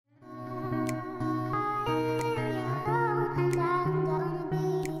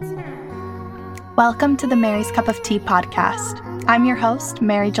Welcome to the Mary's Cup of Tea podcast. I'm your host,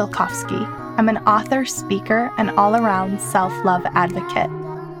 Mary Jelkovsky. I'm an author, speaker, and all-around self-love advocate.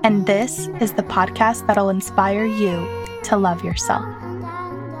 And this is the podcast that'll inspire you to love yourself.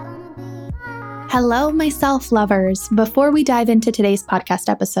 Hello, my self-lovers. Before we dive into today's podcast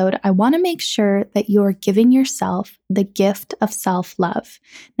episode, I want to make sure that you're giving yourself the gift of self-love.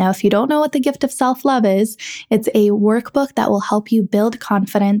 Now, if you don't know what the gift of self-love is, it's a workbook that will help you build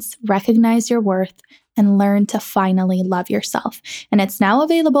confidence, recognize your worth, and learn to finally love yourself. And it's now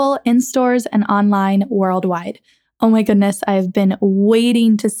available in stores and online worldwide. Oh my goodness, I've been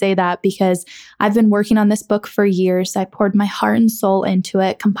waiting to say that because I've been working on this book for years. I poured my heart and soul into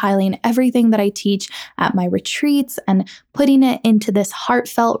it, compiling everything that I teach at my retreats and putting it into this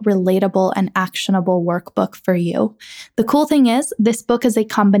heartfelt, relatable, and actionable workbook for you. The cool thing is, this book is a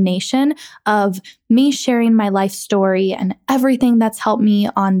combination of me sharing my life story and everything that's helped me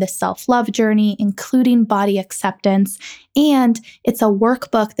on this self-love journey, including body acceptance. And it's a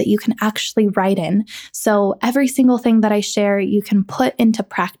workbook that you can actually write in. So every single thing that I share, you can put into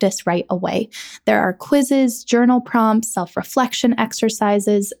practice right away. There are quizzes, journal prompts, self-reflection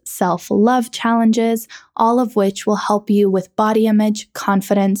exercises, self-love challenges, all of which will help you with body image,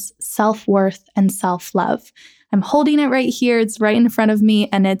 confidence, self-worth, and self-love. I'm holding it right here. It's right in front of me,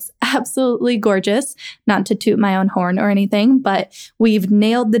 and it's absolutely gorgeous. Not to toot my own horn or anything, but we've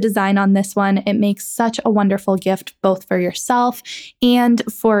nailed the design on this one. It makes such a wonderful gift, both for yourself and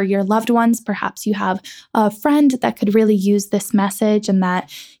for your loved ones. Perhaps you have a friend that could really use this message and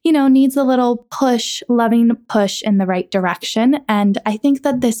that, needs a little push, loving push in the right direction. And I think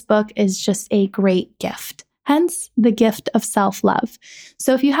that this book is just a great gift. Hence, the gift of self-love.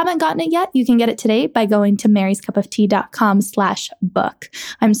 So if you haven't gotten it yet, you can get it today by going to maryscupoftee.com/book.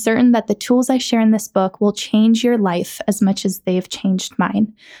 I'm certain that the tools I share in this book will change your life as much as they've changed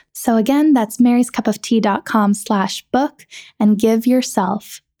mine. So again, that's maryscupoftee.com/book, and give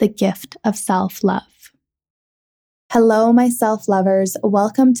yourself the gift of self-love. Hello, my self-lovers.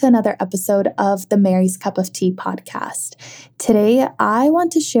 Welcome to another episode of the Mary's Cup of Tea podcast. Today, I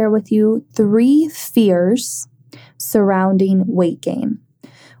want to share with you 3 fears surrounding weight gain,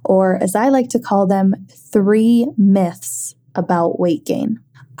 or as I like to call them, 3 myths about weight gain.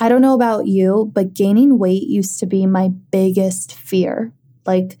 I don't know about you, but gaining weight used to be my biggest fear.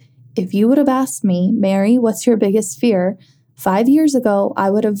 Like, if you would have asked me, Mary, what's your biggest fear? 5 years ago, I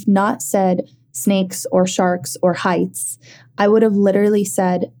would have not said snakes or sharks or heights. I would have literally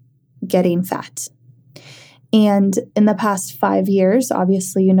said getting fat. And in the past 5 years,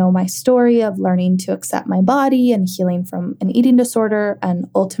 obviously, you know my story of learning to accept my body and healing from an eating disorder and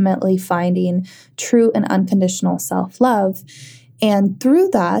ultimately finding true and unconditional self-love. And through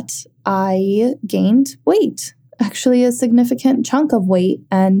that, I gained weight, actually a significant chunk of weight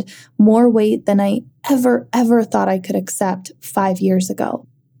and more weight than I ever thought I could accept 5 years ago.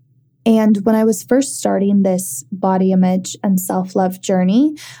 And when I was first starting this body image and self-love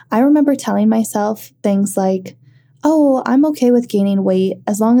journey, I remember telling myself things like, oh, I'm okay with gaining weight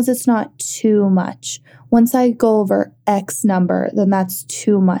as long as it's not too much. Once I go over X number, then that's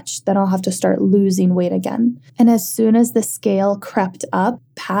too much. Then I'll have to start losing weight again. And as soon as the scale crept up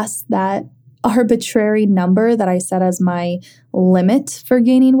past that arbitrary number that I set as my limit for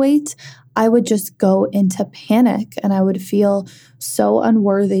gaining weight, I would just go into panic and I would feel so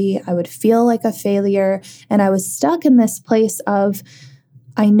unworthy. I would feel like a failure. And I was stuck in this place of,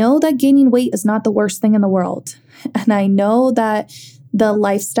 I know that gaining weight is not the worst thing in the world. And I know that the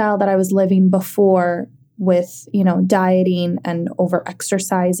lifestyle that I was living before with, dieting and over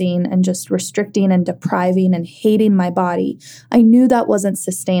exercising and just restricting and depriving and hating my body, I knew that wasn't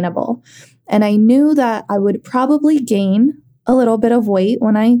sustainable. And I knew that I would probably gain a little bit of weight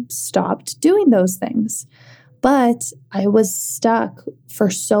when I stopped doing those things. But I was stuck for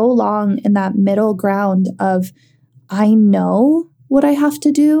so long in that middle ground of, I know what I have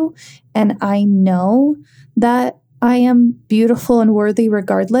to do, and I know that I am beautiful and worthy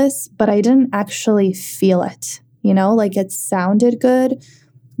regardless, but I didn't actually feel it. Like it sounded good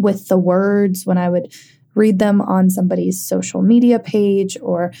with the words when I would read them on somebody's social media page,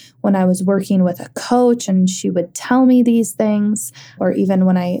 or when I was working with a coach and she would tell me these things, or even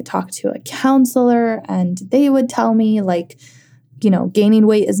when I talked to a counselor and they would tell me gaining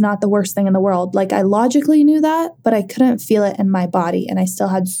weight is not the worst thing in the world. Like I logically knew that, but I couldn't feel it in my body. And I still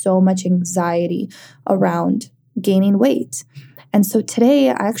had so much anxiety around gaining weight. And so today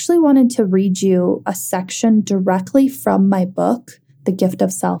I actually wanted to read you a section directly from my book, The Gift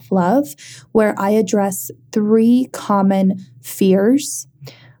of Self-Love, where I address 3 common fears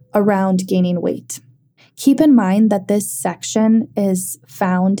around gaining weight. Keep in mind that this section is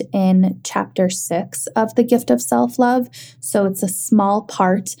found in chapter 6 of The Gift of Self-Love. So it's a small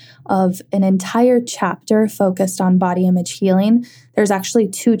part of an entire chapter focused on body image healing. There's actually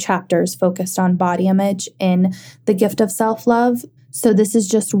 2 chapters focused on body image in The Gift of Self-Love. So this is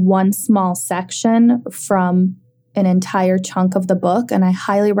just one small section from an entire chunk of the book, and I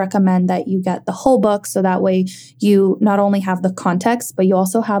highly recommend that you get the whole book so that way you not only have the context, but you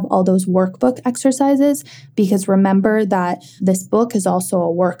also have all those workbook exercises, because remember that this book is also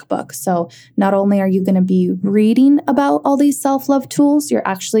a workbook. So not only are you going to be reading about all these self-love tools, you're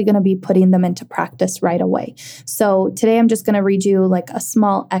actually going to be putting them into practice right away. So today I'm just going to read you like a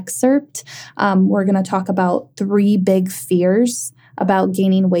small excerpt. We're going to talk about 3 big fears about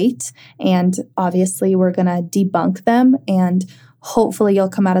gaining weight. And obviously, we're going to debunk them. And hopefully, you'll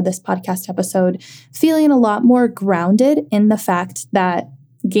come out of this podcast episode feeling a lot more grounded in the fact that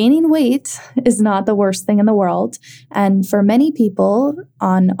gaining weight is not the worst thing in the world. And for many people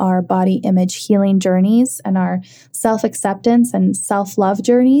on our body image healing journeys and our self-acceptance and self-love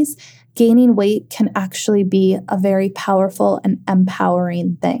journeys, gaining weight can actually be a very powerful and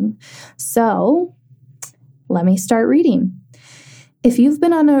empowering thing. So let me start reading. If you've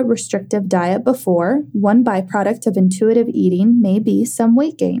been on a restrictive diet before, one byproduct of intuitive eating may be some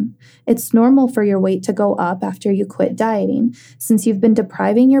weight gain. It's normal for your weight to go up after you quit dieting. Since you've been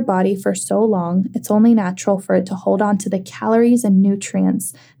depriving your body for so long, it's only natural for it to hold on to the calories and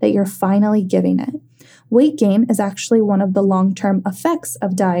nutrients that you're finally giving it. Weight gain is actually one of the long-term effects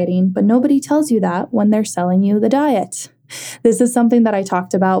of dieting, but nobody tells you that when they're selling you the diet. This is something that I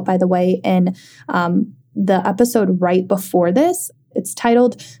talked about, by the way, in the episode right before this. It's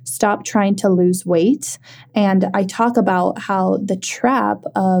titled Stop Trying to Lose Weight. And I talk about how the trap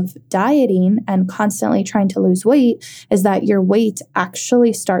of dieting and constantly trying to lose weight is that your weight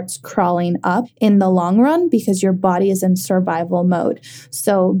actually starts crawling up in the long run because your body is in survival mode.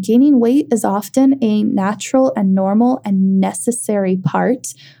 So gaining weight is often a natural and normal and necessary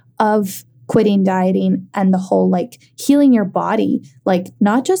part of quitting dieting and the whole like healing your body, like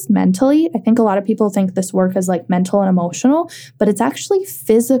not just mentally. I think a lot of people think this work is like mental and emotional, but it's actually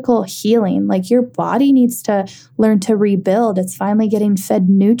physical healing. Like your body needs to learn to rebuild. It's finally getting fed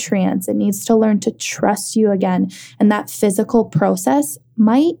nutrients. It needs to learn to trust you again. And that physical process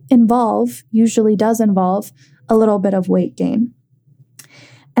usually does involve a little bit of weight gain.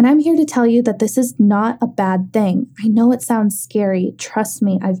 And I'm here to tell you that this is not a bad thing. I know it sounds scary. Trust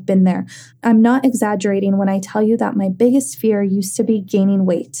me, I've been there. I'm not exaggerating when I tell you that my biggest fear used to be gaining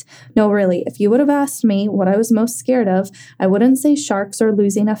weight. No, really, if you would have asked me what I was most scared of, I wouldn't say sharks or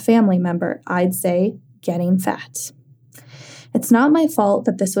losing a family member. I'd say getting fat. It's not my fault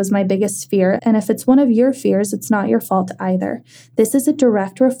that this was my biggest fear, and if it's one of your fears, it's not your fault either. This is a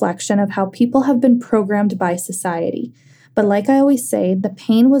direct reflection of how people have been programmed by society. But like I always say, the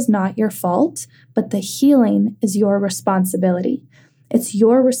pain was not your fault, but the healing is your responsibility. It's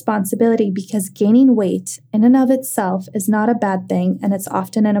your responsibility because gaining weight in and of itself is not a bad thing, and it's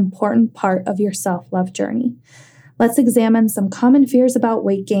often an important part of your self-love journey. Let's examine some common fears about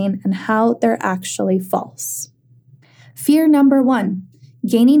weight gain and how they're actually false. Fear number 1,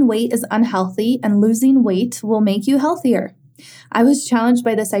 gaining weight is unhealthy and losing weight will make you healthier. I was challenged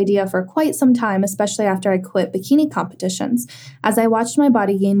by this idea for quite some time, especially after I quit bikini competitions. As I watched my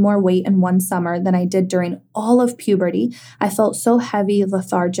body gain more weight in one summer than I did during all of puberty, I felt so heavy,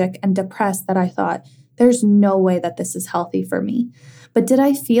 lethargic, and depressed that I thought, there's no way that this is healthy for me. But did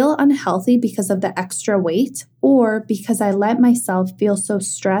I feel unhealthy because of the extra weight, or because I let myself feel so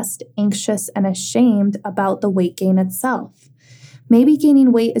stressed, anxious, and ashamed about the weight gain itself? Maybe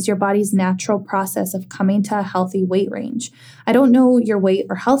gaining weight is your body's natural process of coming to a healthy weight range. I don't know your weight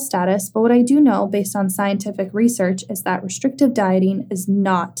or health status, but what I do know based on scientific research is that restrictive dieting is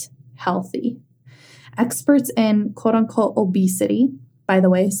not healthy. Experts in quote-unquote obesity, by the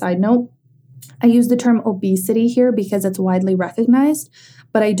way, side note, I use the term obesity here because it's widely recognized,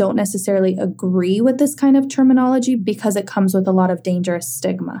 but I don't necessarily agree with this kind of terminology because it comes with a lot of dangerous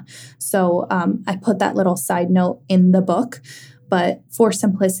stigma. So I put that little side note in the book. But for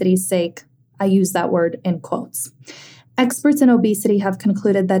simplicity's sake, I use that word in quotes. Experts in obesity have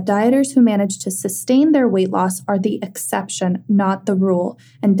concluded that dieters who manage to sustain their weight loss are the exception, not the rule,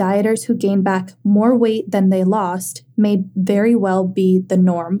 and dieters who gain back more weight than they lost may very well be the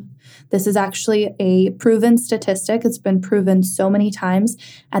norm. This is actually a proven statistic. It's been proven so many times.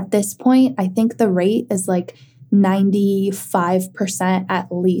 At this point, I think the rate is like 95% at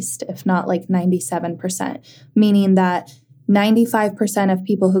least, if not like 97%, meaning that 95% of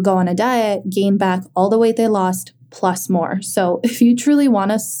people who go on a diet gain back all the weight they lost plus more. So if you truly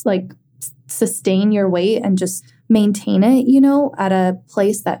want to sustain your weight and just maintain it, at a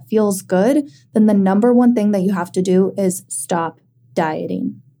place that feels good, then the number one thing that you have to do is stop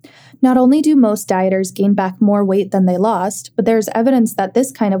dieting. Not only do most dieters gain back more weight than they lost, but there's evidence that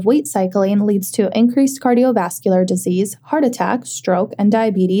this kind of weight cycling leads to increased cardiovascular disease, heart attack, stroke, and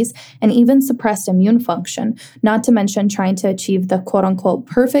diabetes, and even suppressed immune function. Not to mention trying to achieve the quote-unquote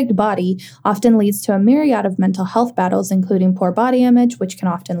perfect body often leads to a myriad of mental health battles, including poor body image, which can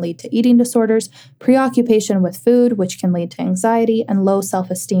often lead to eating disorders, preoccupation with food, which can lead to anxiety, and low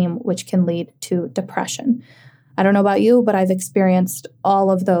self-esteem, which can lead to depression. I don't know about you, but I've experienced all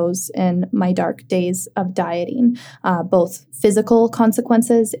of those in my dark days of dieting, both physical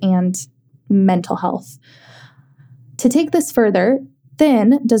consequences and mental health. To take this further,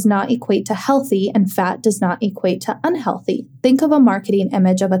 thin does not equate to healthy and fat does not equate to unhealthy. Think of a marketing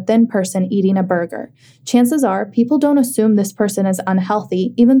image of a thin person eating a burger. Chances are people don't assume this person is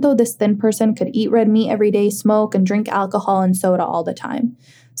unhealthy, even though this thin person could eat red meat every day, smoke, and drink alcohol and soda all the time.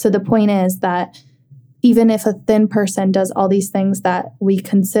 So the point is that even if a thin person does all these things that we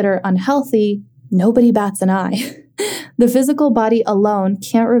consider unhealthy, nobody bats an eye. The physical body alone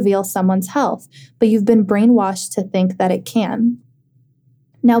can't reveal someone's health, but you've been brainwashed to think that it can.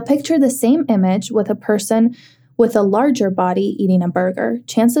 Now picture the same image with a person with a larger body eating a burger.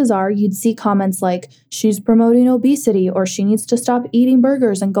 Chances are you'd see comments like, "She's promoting obesity," or "She needs to stop eating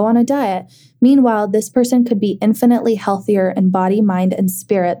burgers and go on a diet." Meanwhile, this person could be infinitely healthier in body, mind, and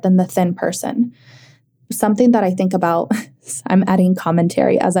spirit than the thin person. Something that I think about, I'm adding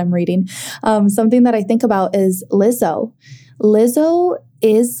commentary as I'm reading. Something that I think about is Lizzo. Lizzo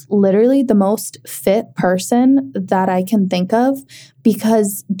is literally the most fit person that I can think of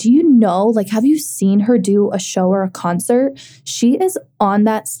because do you know, have you seen her do a show or a concert? She is on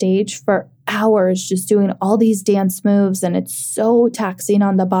that stage for hours just doing all these dance moves and it's so taxing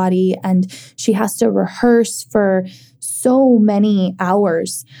on the body and she has to rehearse for so many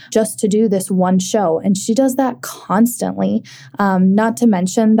hours just to do this one show. And she does that constantly. Not to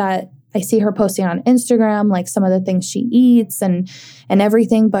mention that I see her posting on Instagram, some of the things she eats and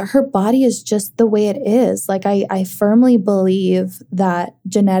everything, but her body is just the way it is. I firmly believe that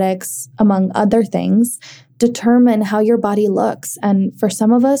genetics, among other things, determine how your body looks. And for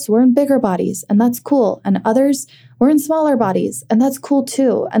some of us, we're in bigger bodies and that's cool. And others, we're in smaller bodies and that's cool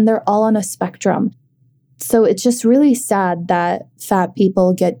too. And they're all on a spectrum. So it's just really sad that fat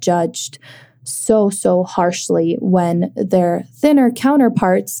people get judged so harshly when their thinner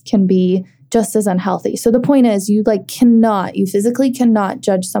counterparts can be just as unhealthy. So the point is you physically cannot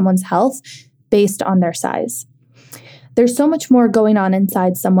judge someone's health based on their size. There's so much more going on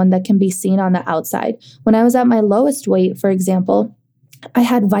inside someone that can be seen on the outside. When I was at my lowest weight, for example, I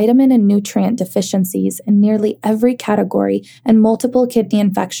had vitamin and nutrient deficiencies in nearly every category and multiple kidney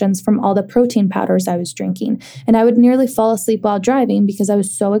infections from all the protein powders I was drinking. And I would nearly fall asleep while driving because I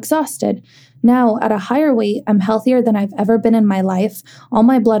was so exhausted. Now, at a higher weight, I'm healthier than I've ever been in my life. All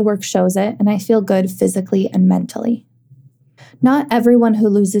my blood work shows it, and I feel good physically and mentally. Not everyone who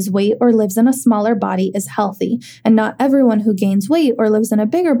loses weight or lives in a smaller body is healthy, and not everyone who gains weight or lives in a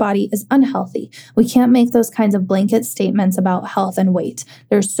bigger body is unhealthy. We can't make those kinds of blanket statements about health and weight.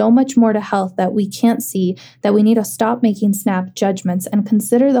 There's so much more to health that we can't see that we need to stop making snap judgments and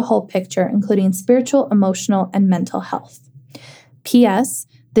consider the whole picture, including spiritual, emotional, and mental health. P.S.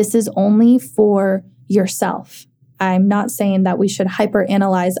 This is only for yourself. I'm not saying that we should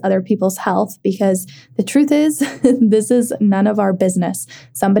hyperanalyze other people's health because the truth is, this is none of our business.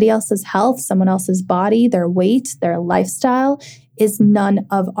 Somebody else's health, someone else's body, their weight, their lifestyle is none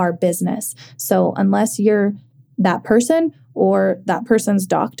of our business. So unless you're that person or that person's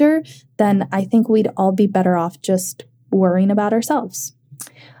doctor, then I think we'd all be better off just worrying about ourselves.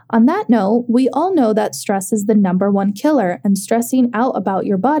 On that note, we all know that stress is the number one killer, and stressing out about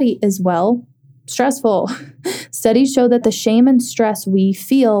your body is, stressful. Studies show that the shame and stress we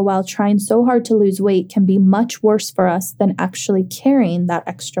feel while trying so hard to lose weight can be much worse for us than actually carrying that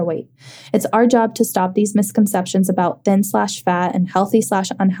extra weight. It's our job to stop these misconceptions about thin/fat and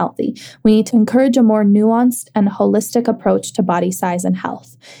healthy/unhealthy. We need to encourage a more nuanced and holistic approach to body size and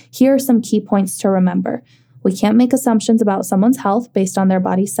health. Here are some key points to remember. We can't make assumptions about someone's health based on their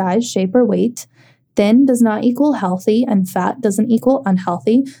body size, shape, or weight. Thin does not equal healthy, and fat doesn't equal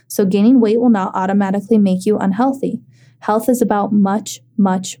unhealthy, so gaining weight will not automatically make you unhealthy. Health is about much,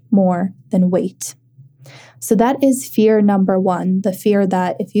 much more than weight. So that is fear number one, the fear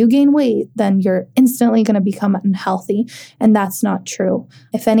that if you gain weight, then you're instantly going to become unhealthy. And that's not true.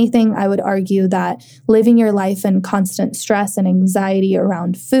 If anything, I would argue that living your life in constant stress and anxiety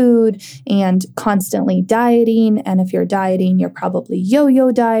around food and constantly dieting, and if you're dieting, you're probably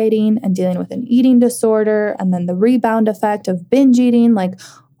yo-yo dieting and dealing with an eating disorder, and then the rebound effect of binge eating, like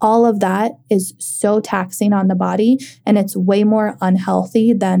all of that is so taxing on the body, and it's way more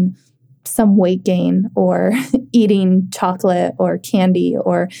unhealthy than some weight gain or eating chocolate or candy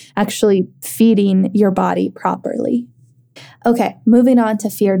or actually feeding your body properly. Okay, moving on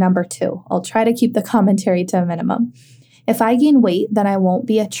to fear number 2. I'll try to keep the commentary to a minimum. If I gain weight, then I won't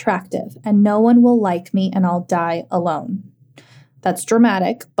be attractive and no one will like me and I'll die alone. That's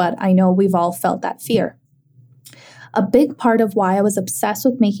dramatic, but I know we've all felt that fear. A big part of why I was obsessed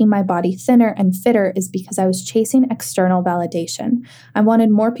with making my body thinner and fitter is because I was chasing external validation. I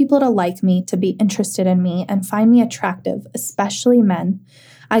wanted more people to like me, to be interested in me, and find me attractive, especially men.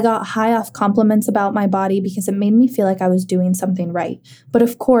 I got high off compliments about my body because it made me feel like I was doing something right. But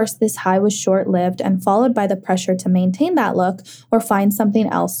of course, this high was short-lived and followed by the pressure to maintain that look or find something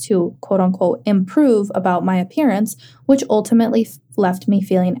else to, quote unquote, improve about my appearance, which ultimately left me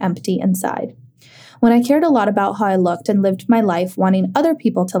feeling empty inside. When I cared a lot about how I looked and lived my life wanting other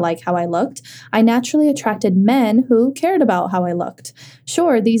people to like how I looked, I naturally attracted men who cared about how I looked.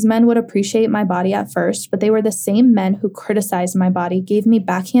 Sure, these men would appreciate my body at first, but they were the same men who criticized my body, gave me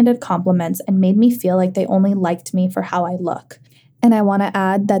backhanded compliments, and made me feel like they only liked me for how I look. And I want to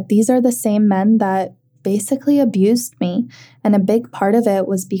add that these are the same men that basically abused me. And a big part of it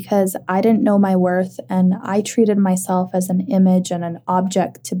was because I didn't know my worth and I treated myself as an image and an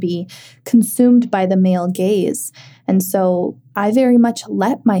object to be consumed by the male gaze. And so I very much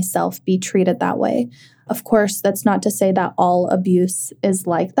let myself be treated that way. Of course, that's not to say that all abuse is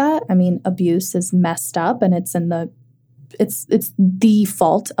like that. I mean, abuse is messed up and it's the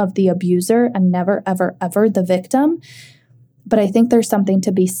fault of the abuser and never, ever, ever the victim. But I think there's something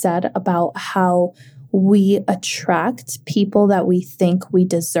to be said about how we attract people that we think we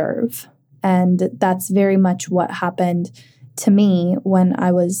deserve. And that's very much what happened to me when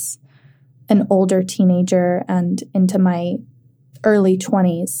I was an older teenager and into my early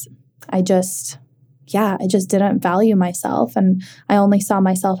 20s. I just didn't value myself and I only saw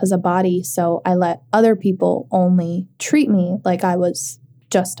myself as a body. So I let other people only treat me like I was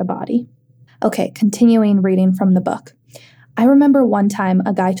just a body. Okay, continuing reading from the book. I remember one time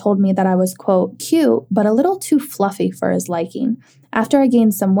a guy told me that I was, quote, cute, but a little too fluffy for his liking. After I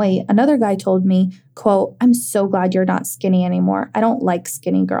gained some weight, another guy told me, quote, I'm so glad you're not skinny anymore. I don't like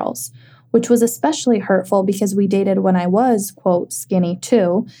skinny girls, which was especially hurtful because we dated when I was, quote, skinny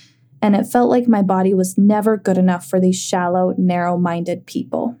too. And it felt like my body was never good enough for these shallow, narrow-minded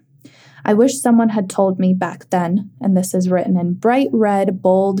people. I wish someone had told me back then, and this is written in bright red,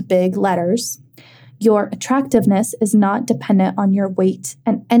 bold, big letters, your attractiveness is not dependent on your weight,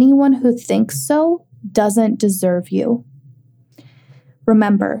 and anyone who thinks so doesn't deserve you.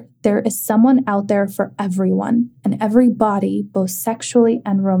 Remember, there is someone out there for everyone and every body, both sexually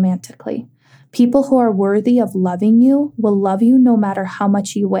and romantically. People who are worthy of loving you will love you no matter how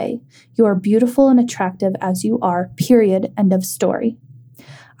much you weigh. You are beautiful and attractive as you are, period, end of story.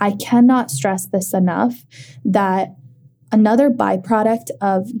 I cannot stress this enough that another byproduct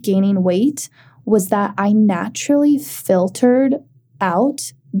of gaining weight was that I naturally filtered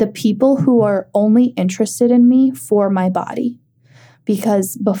out the people who are only interested in me for my body.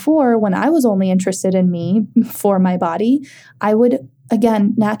 Because before, when I was only interested in me for my body, I would,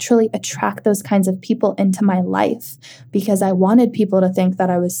 again, naturally attract those kinds of people into my life because I wanted people to think that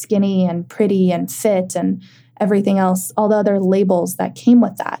I was skinny and pretty and fit and everything else, all the other labels that came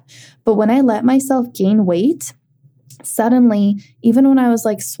with that. But when I let myself gain weight, suddenly, even when I was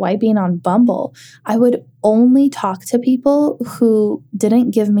like swiping on Bumble, I would only talk to people who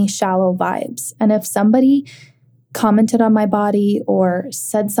didn't give me shallow vibes. And if somebody commented on my body or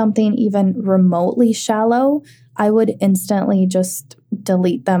said something even remotely shallow, I would instantly just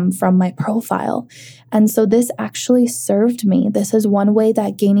delete them from my profile. And so this actually served me. This is one way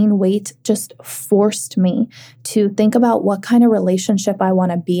that gaining weight just forced me to think about what kind of relationship I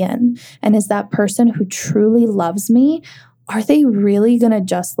want to be in. And is that person who truly loves me, are they really going to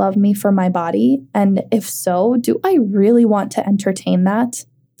just love me for my body? And if so, do I really want to entertain that?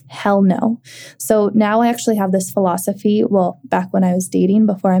 Hell no. So now I actually have this philosophy. Well, back when I was dating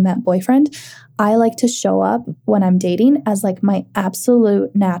before I met boyfriend, I like to show up when I'm dating as like my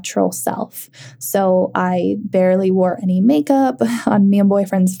absolute natural self. So I barely wore any makeup on me and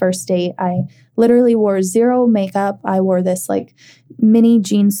boyfriend's first date. I literally wore zero makeup. I wore this like mini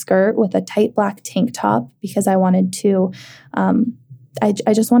jean skirt with a tight black tank top because I wanted to,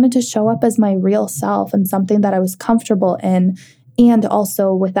 I just wanted to show up as my real self and something that I was comfortable in, and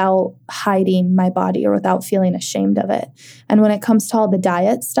also without hiding my body or without feeling ashamed of it. And when it comes to all the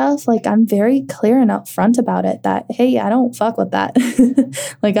diet stuff, like I'm very clear and upfront about it that, hey, I don't fuck with that.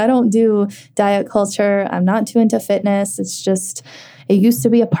 Like I don't do diet culture. I'm not too into fitness. It's just, it used to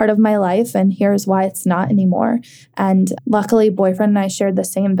be a part of my life and here's why it's not anymore. And luckily, boyfriend and I shared the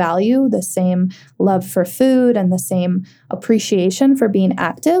same value, the same love for food and the same appreciation for being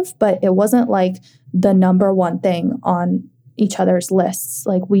active, but it wasn't like the number one thing on each other's lists.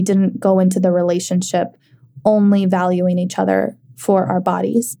 Like we didn't go into the relationship only valuing each other for our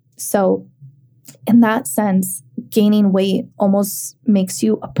bodies. So in that sense, gaining weight almost makes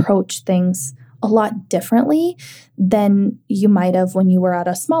you approach things a lot differently than you might have when you were at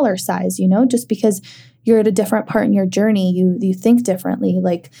a smaller size, just because you're at a different part in your journey, you think differently.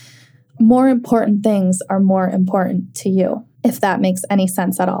 Like more important things are more important to you, if that makes any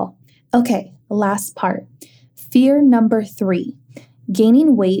sense at all. Okay, last part. Fear number 3,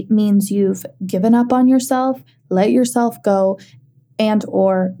 gaining weight means you've given up on yourself, let yourself go, and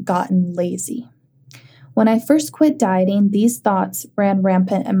or gotten lazy. When I first quit dieting, these thoughts ran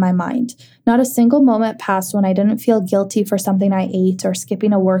rampant in my mind. Not a single moment passed when I didn't feel guilty for something I ate or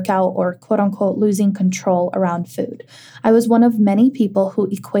skipping a workout or quote unquote losing control around food. I was one of many people who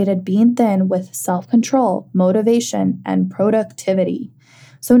equated being thin with self-control, motivation, and productivity.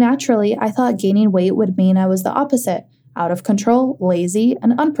 So naturally, I thought gaining weight would mean I was the opposite, out of control, lazy,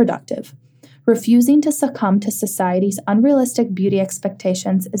 and unproductive. Refusing to succumb to society's unrealistic beauty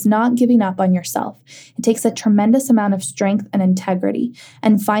expectations is not giving up on yourself. It takes a tremendous amount of strength and integrity,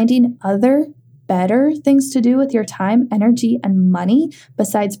 and finding other, better things to do with your time, energy, and money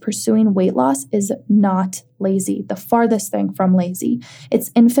besides pursuing weight loss is not lazy, the farthest thing from lazy. It's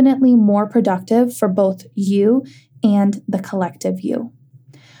infinitely more productive for both you and the collective you.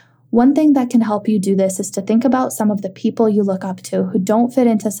 One thing that can help you do this is to think about some of the people you look up to who don't fit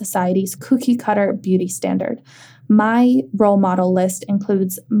into society's cookie-cutter beauty standard. My role model list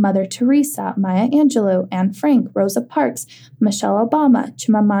includes Mother Teresa, Maya Angelou, Anne Frank, Rosa Parks, Michelle Obama,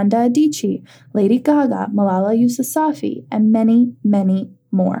 Chimamanda Adichie, Lady Gaga, Malala Yousafzai, and many, many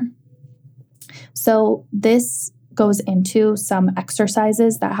more. So this goes into some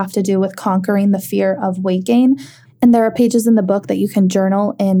exercises that have to do with conquering the fear of weight gain. And there are pages in the book that you can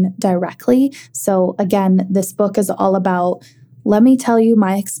journal in directly. So again, this book is all about, let me tell you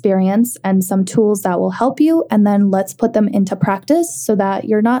my experience and some tools that will help you, and then let's put them into practice so that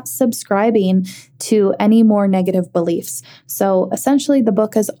you're not subscribing to any more negative beliefs. So essentially, the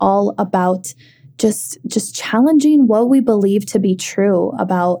book is all about just challenging what we believe to be true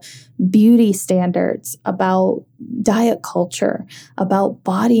about beauty standards, about diet culture, about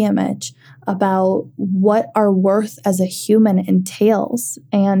body image, about what our worth as a human entails,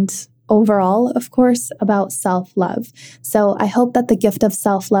 and overall, of course, about self-love. So I hope that the gift of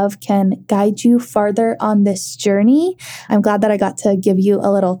self-love can guide you farther on this journey. I'm glad that I got to give you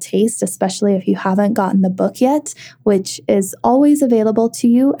a little taste, especially if you haven't gotten the book yet, which is always available to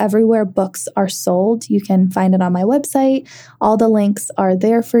you everywhere books are sold. You can find it on my website. All the links are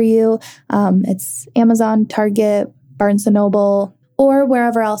there for you. It's Amazon, Target, Barnes & Noble, or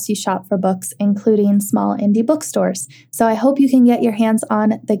wherever else you shop for books, including small indie bookstores. So I hope you can get your hands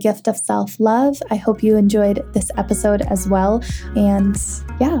on The Gift of Self-Love. I hope you enjoyed this episode as well. And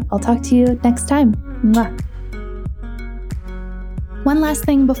yeah, I'll talk to you next time. Mwah. One last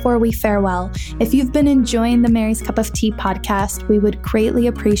thing before we farewell. If you've been enjoying the Mary's Cup of Tea podcast, we would greatly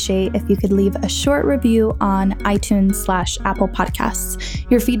appreciate if you could leave a short review on iTunes/Apple Podcasts.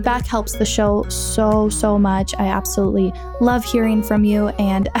 Your feedback helps the show so much. I absolutely love hearing from you.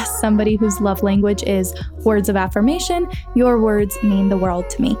 And as somebody whose love language is words of affirmation, your words mean the world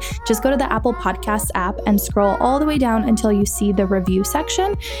to me. Just go to the Apple Podcasts app and scroll all the way down until you see the review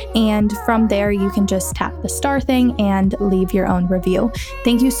section. And from there, you can just tap the star thing and leave your own review.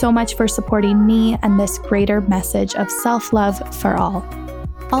 Thank you so much for supporting me and this greater message of self-love for all.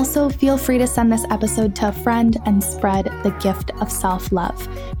 Also, feel free to send this episode to a friend and spread the gift of self-love.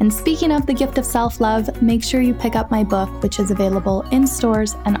 And speaking of the gift of self-love, make sure you pick up my book, which is available in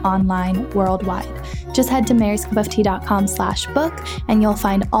stores and online worldwide. Just head to maryscupoftea.com/book and you'll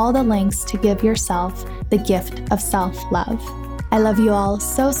find all the links to give yourself the gift of self-love. I love you all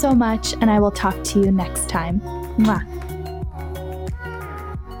so, so much, and I will talk to you next time. Mwah.